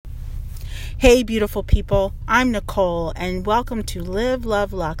Hey, beautiful people, I'm Nicole, and welcome to Live,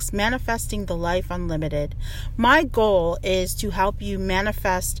 Love, Lux, Manifesting the Life Unlimited. My goal is to help you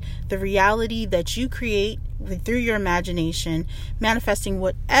manifest the reality that you create through your imagination, manifesting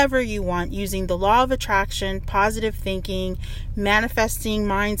whatever you want using the law of attraction, positive thinking, manifesting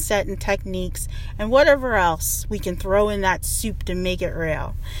mindset and techniques, and whatever else we can throw in that soup to make it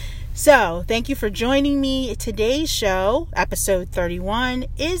real. So, thank you for joining me. Today's show, episode 31,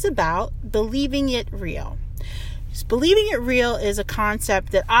 is about believing it real. Believing it real is a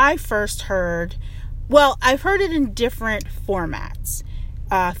concept that I first heard. Well, I've heard it in different formats.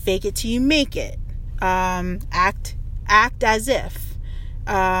 Fake it till you make it. Act as if.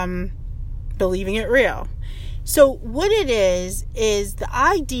 Believing it real. So, what it is the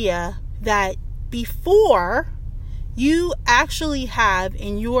idea that before you actually have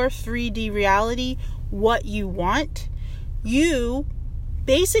in your 3D reality what you want, you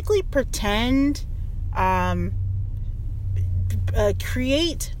basically pretend,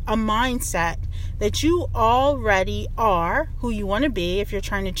 create a mindset that you already are who you want to be if you're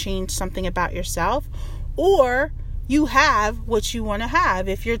trying to change something about yourself, or you have what you want to have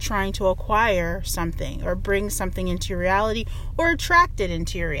if you're trying to acquire something or bring something into your reality or attract it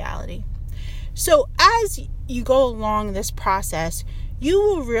into your reality. So as you go along this process, you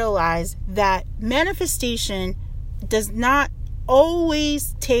will realize that manifestation does not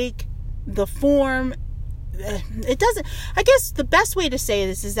always take the form. It doesn't. I guess the best way to say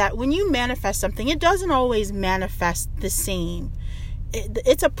this is that when you manifest something, it doesn't always manifest the same.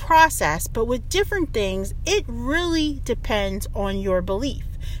 It's a process, but with different things, it really depends on your belief.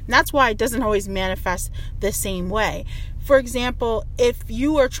 And that's why it doesn't always manifest the same way. For example, if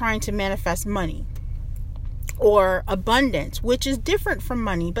you are trying to manifest money or abundance, which is different from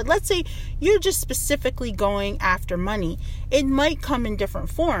money, but let's say you're just specifically going after money, it might come in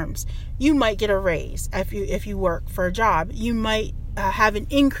different forms. You might get a raise if you work for a job. You might have an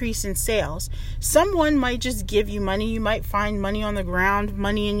increase in sales. Someone might just give you money. You might find money on the ground,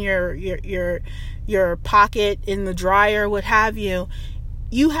 money in your pocket, in the dryer, what have you.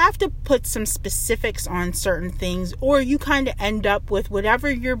 You have to put some specifics on certain things, or you kind of end up with whatever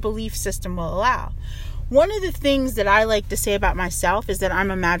your belief system will allow. One of the things that I like to say about myself is that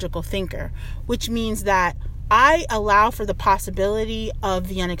I'm a magical thinker, which means that I allow for the possibility of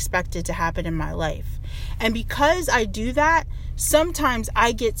the unexpected to happen in my life. And because I do that, sometimes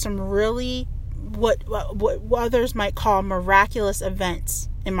I get some really what others might call miraculous events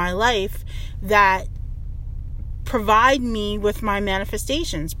in my life that provide me with my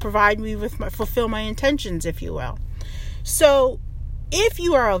manifestations, fulfill my intentions, if you will. So if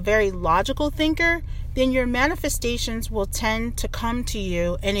you are a very logical thinker, then your manifestations will tend to come to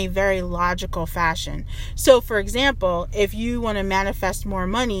you in a very logical fashion. So for example, if you want to manifest more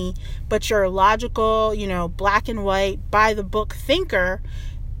money, but you're a logical, black and white, by the book thinker,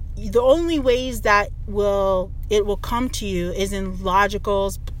 the only ways that it will come to you is in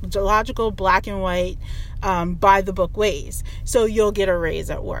logical black and white, by the book ways. So you'll get a raise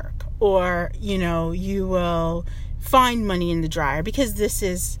at work, or you will find money in the dryer, because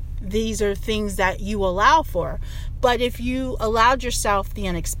these are things that you allow for. But if you allowed yourself the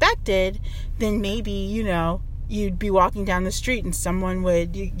unexpected, then maybe you'd be walking down the street and someone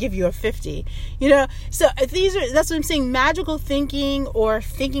would give you a 50, so that's what I'm saying. Magical thinking, or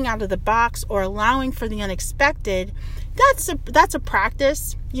thinking out of the box, or allowing for the unexpected, that's a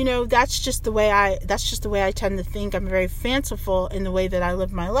practice. That's just the way I tend to think. I'm very fanciful in the way that I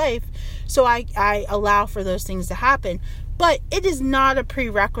live my life, so I allow for those things to happen. But it is not a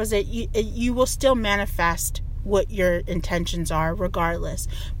prerequisite. You will still manifest what your intentions are regardless,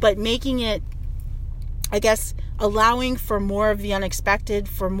 but making it, I guess, allowing for more of the unexpected,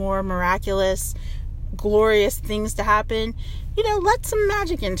 for more miraculous, glorious things to happen, let some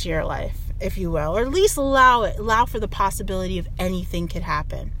magic into your life, if you will, or at least allow for the possibility of anything could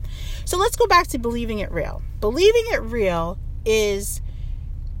happen. So let's go back to believing it real. Believing it real is,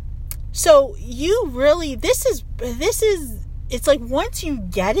 so you really, it's like once you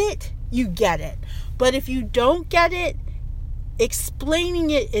get it, you get it. But if you don't get it,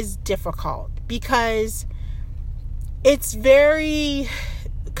 explaining it is difficult, because it's very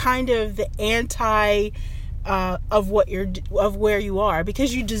kind of the anti of where you are,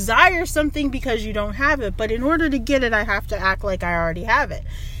 because you desire something because you don't have it, but in order to get it, I have to act like I already have it.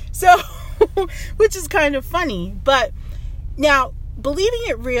 So, which is kind of funny. But now, believing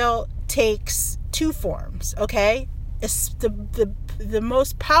it real takes two forms, okay? The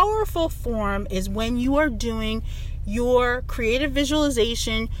most powerful form is when you are doing your creative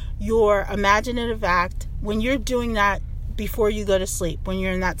visualization, your imaginative act, when you're doing that before you go to sleep, when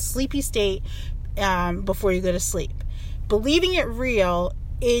you're in that sleepy state before you go to sleep. Believing it real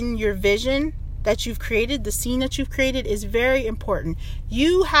in your vision that you've created, the scene that you've created, is very important.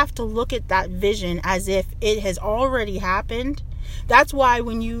 You have to look at that vision as if it has already happened. That's why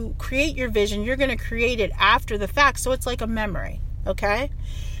when you create your vision, you're going to create it after the fact, so it's like a memory, okay?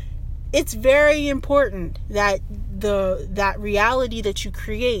 It's very important that that reality that you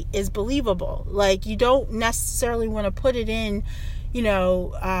create is believable. Like, you don't necessarily want to put it in,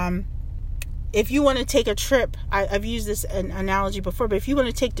 if you want to take a trip, I've used this analogy before, but if you want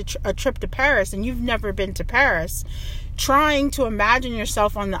to take a trip to Paris and you've never been to Paris, trying to imagine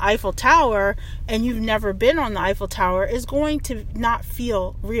yourself on the Eiffel Tower and you've never been on the Eiffel Tower is going to not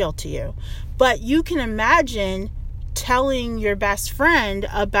feel real to you. But you can imagine telling your best friend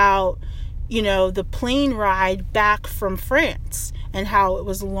about, the plane ride back from France and how it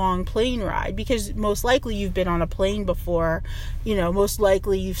was a long plane ride, because most likely you've been on a plane before, most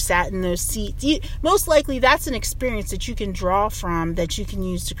likely you've sat in those seats. Most likely that's an experience that you can draw from, that you can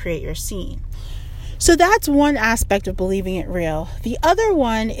use to create your scene. So that's one aspect of believing it real. The other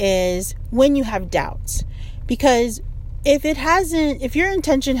one is when you have doubts, because if your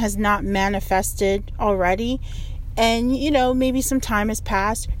intention has not manifested already, and maybe some time has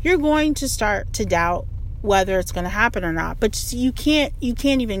passed, you're going to start to doubt whether it's going to happen or not. But you can't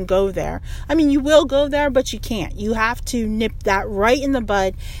even go there. I mean, you will go there, but you can't. You have to nip that right in the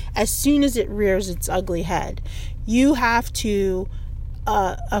bud as soon as it rears its ugly head. You have to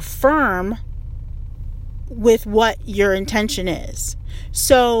affirm with what your intention is.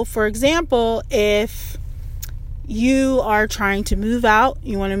 So, for example, if you are trying to move out,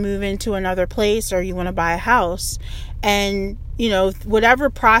 you want to move into another place, or you want to buy a house, and whatever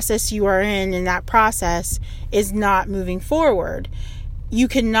process you are in that process is not moving forward, you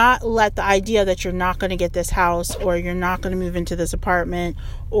cannot let the idea that you're not going to get this house, or you're not going to move into this apartment,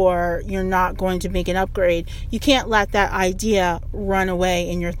 or you're not going to make an upgrade, you can't let that idea run away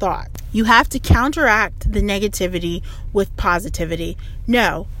in your thought. You have to counteract the negativity with positivity.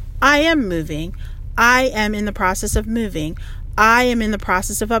 No, I am moving. I am in the process of moving. I am in the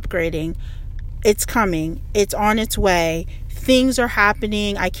process of upgrading. It's coming. It's on its way. Things are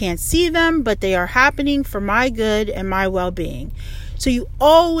happening. I can't see them, but they are happening for my good and my well-being. So you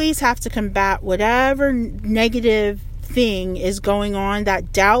always have to combat whatever negative thing is going on,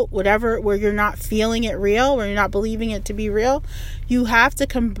 that doubt, whatever, where you're not feeling it real, where you're not believing it to be real. You have to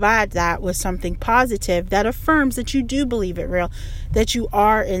combat that with something positive that affirms that you do believe it real, that you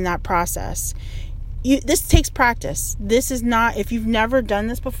are in that process. This takes practice. This is not, if you've never done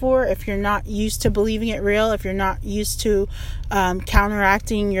this before, if you're not used to believing it real, if you're not used to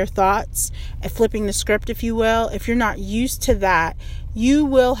counteracting your thoughts, flipping the script, if you will, if you're not used to that, you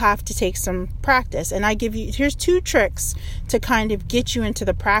will have to take some practice. And here's 2 tricks to kind of get you into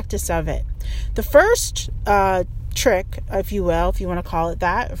the practice of it. The first trick, if you will, if you want to call it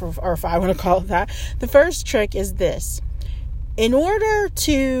that, or if I want to call it that, the first trick is this.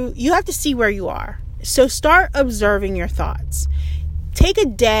 You have to see where you are. So start observing your thoughts. Take a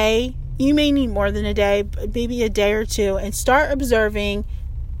day. You may need more than a day, maybe a day or 2, and start observing.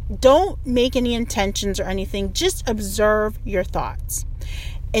 Don't make any intentions or anything. Just observe your thoughts.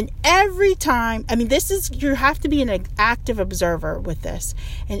 And every time, you have to be an active observer with this.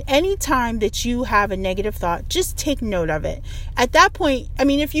 And any time that you have a negative thought, just take note of it. At that point,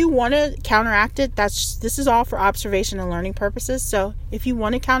 if you want to counteract it, this is all for observation and learning purposes. So if you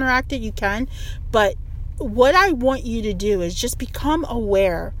want to counteract it, you can. But what I want you to do is just become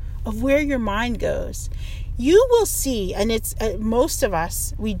aware of where your mind goes. You will see, and it's most of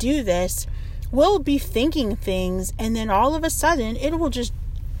us, we do this, we'll be thinking things, and then all of a sudden, it will just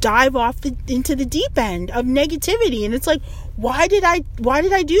dive off into the deep end of negativity. And it's like, why did I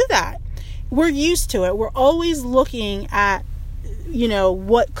do that? We're used to it. We're always looking at,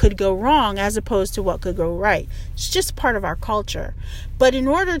 what could go wrong as opposed to what could go right. It's just part of our culture. But in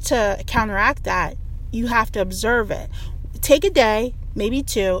order to counteract that, you have to observe it. Take a day, maybe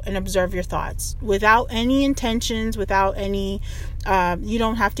 2, and observe your thoughts without any intentions, without any, you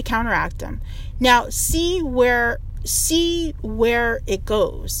don't have to counteract them. Now, see where it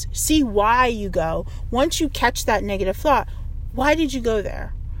goes. See why you go. Once you catch that negative thought, why did you go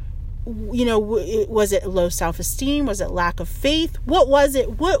there? Was it low self-esteem? Was it lack of faith? What was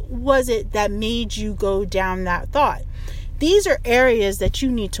it that made you go down that thought? These are areas that you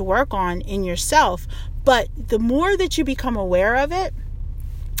need to work on in yourself. But the more that you become aware of it,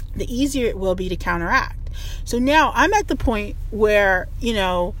 the easier it will be to counteract. So now I'm at the point where,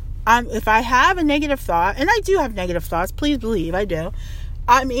 if I have a negative thought, and I do have negative thoughts, please believe I do,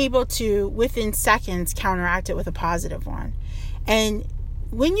 I'm able to, within seconds, counteract it with a positive one. And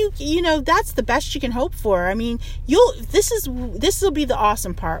when that's the best you can hope for. I mean, this will be the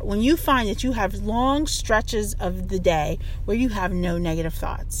awesome part, when you find that you have long stretches of the day where you have no negative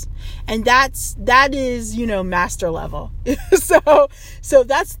thoughts. And that is, master level. so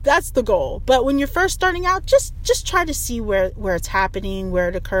that's the goal. But when you're first starting out, just try to see where it's happening, where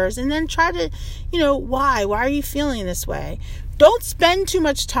it occurs, and then try to, why are you feeling this way? Don't spend too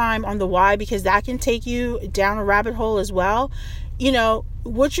much time on the why, because that can take you down a rabbit hole as well.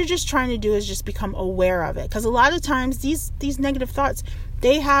 What you're just trying to do is just become aware of it. Because a lot of times these negative thoughts,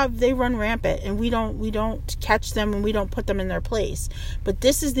 they run rampant, and we don't catch them, and we don't put them in their place. But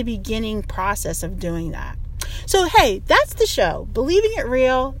this is the beginning process of doing that. So, hey, that's the show. Believing it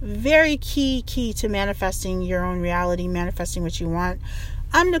real, very key to manifesting your own reality, manifesting what you want.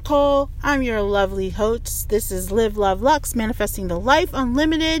 I'm Nicole. I'm your lovely host. This is Live, Love, Lux, Manifesting the Life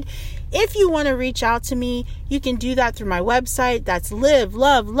Unlimited. If you want to reach out to me, you can do that through my website. That's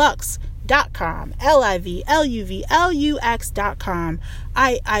livelovelux.com. LIVLUVLUX.com.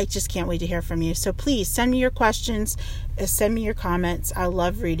 I just can't wait to hear from you. So please send me your questions, send me your comments. I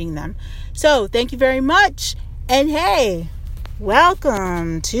love reading them. So thank you very much. And hey,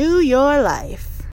 welcome to your life.